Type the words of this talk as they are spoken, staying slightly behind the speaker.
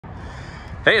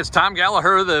Hey, it's Tom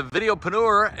Gallagher, the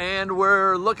videopreneur, and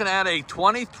we're looking at a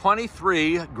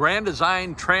 2023 Grand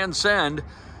Design Transcend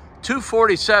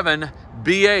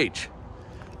 247Bh.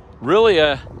 Really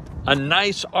a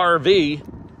nice RV,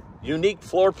 unique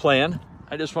floor plan.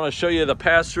 I just want to show you the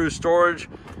pass-through storage,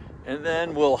 and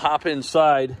then we'll hop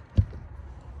inside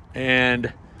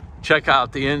and check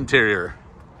out the interior.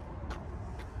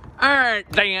 All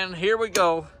right, Dan, here we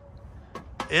go.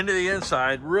 Into the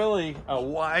inside, really a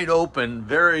wide open,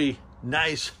 very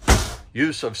nice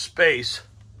use of space.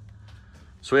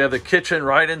 So we have the kitchen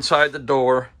right inside the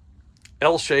door,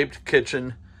 L-shaped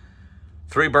kitchen,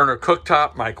 3-burner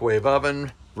cooktop, microwave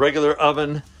oven, regular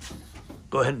oven.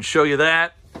 Go ahead and show you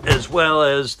that, as well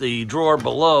as the drawer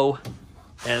below.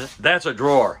 And that's a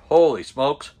drawer. Holy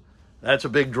smokes, that's a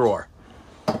big drawer.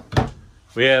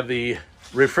 We have the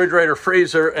refrigerator,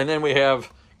 freezer, and then we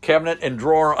have cabinet and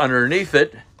drawer underneath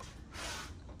it.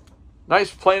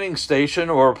 Nice planing station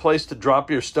or a place to drop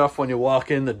your stuff when you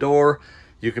walk in the door.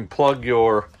 You can plug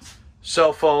your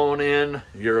cell phone in,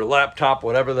 your laptop,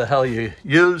 whatever the hell you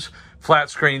use. Flat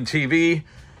screen TV,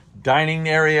 dining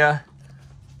area,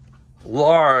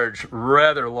 large,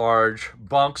 rather large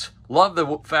bunks. Love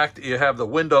the fact that you have the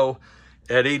window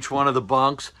at each one of the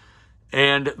bunks,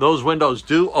 and those windows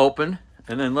do open.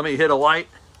 And then let me hit a light.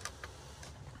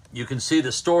 You can see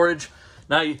the storage.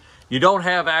 Now, you don't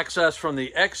have access from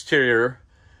the exterior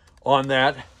on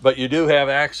that, but you do have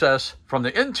access from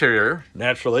the interior,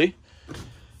 naturally.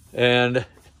 And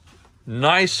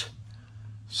nice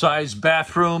size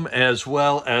bathroom, as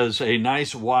well as a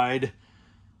nice wide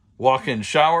walk-in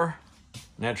shower.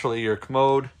 Naturally, your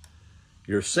commode,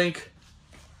 your sink.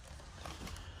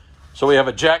 So we have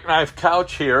a jackknife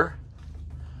couch here.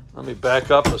 Let me back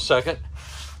up a second.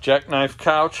 Jackknife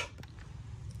couch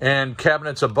and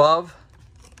cabinets above.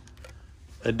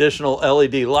 Additional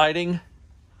LED lighting.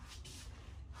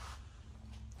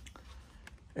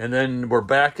 And then we're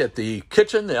back at the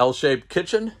kitchen, the L-shaped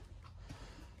kitchen.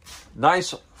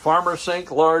 Nice farmer sink,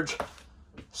 large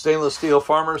stainless steel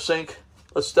farmer sink.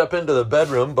 Let's step into the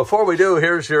bedroom. Before we do,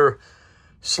 here's your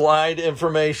slide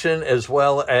information, as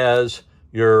well as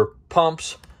your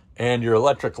pumps and your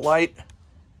electric light.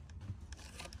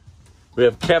 We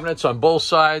have cabinets on both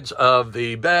sides of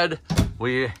the bed.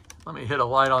 Let me hit a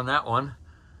light on that one.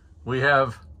 We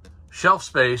have shelf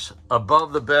space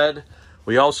above the bed.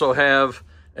 We also have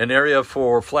an area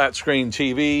for flat screen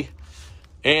TV,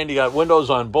 and you got windows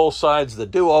on both sides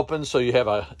that do open, so you have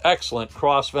an excellent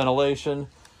cross ventilation.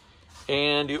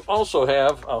 And you also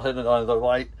have, I'll hit another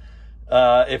light,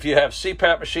 if you have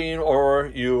CPAP machine or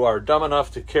you are dumb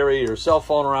enough to carry your cell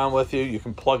phone around with you, you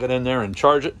can plug it in there and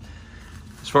charge it.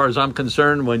 As far as I'm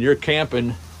concerned, when you're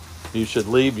camping, you should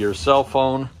leave your cell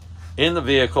phone in the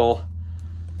vehicle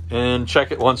and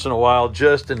check it once in a while,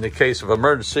 just in the case of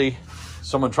emergency.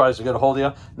 Someone tries to get a hold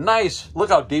of you. Nice,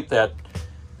 look how deep that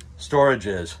storage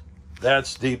is.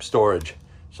 That's deep storage.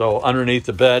 So underneath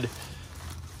the bed.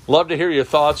 Love to hear your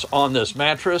thoughts on this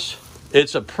mattress.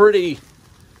 It's a pretty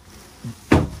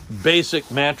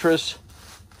basic mattress.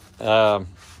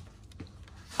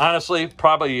 Honestly,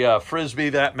 probably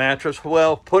Frisbee that mattress.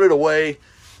 Well, put it away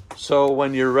so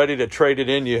when you're ready to trade it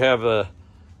in, you have the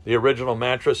original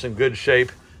mattress in good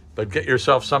shape. But get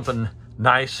yourself something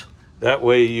nice. That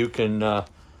way you can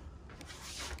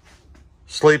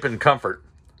sleep in comfort.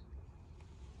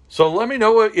 So let me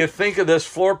know what you think of this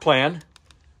floor plan.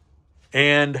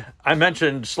 And I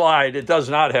mentioned slide. It does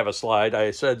not have a slide.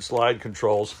 I said slide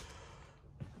controls.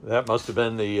 That must have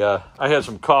been the... I had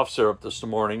some cough syrup this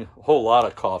morning. A whole lot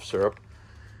of cough syrup.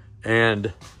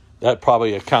 And that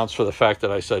probably accounts for the fact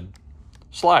that I said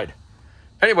slide.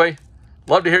 Anyway,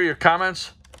 love to hear your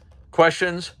comments,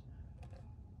 questions,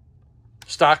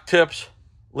 stock tips.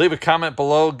 Leave a comment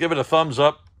below. Give it a thumbs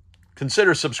up.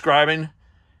 Consider subscribing.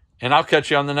 And I'll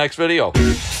catch you on the next video.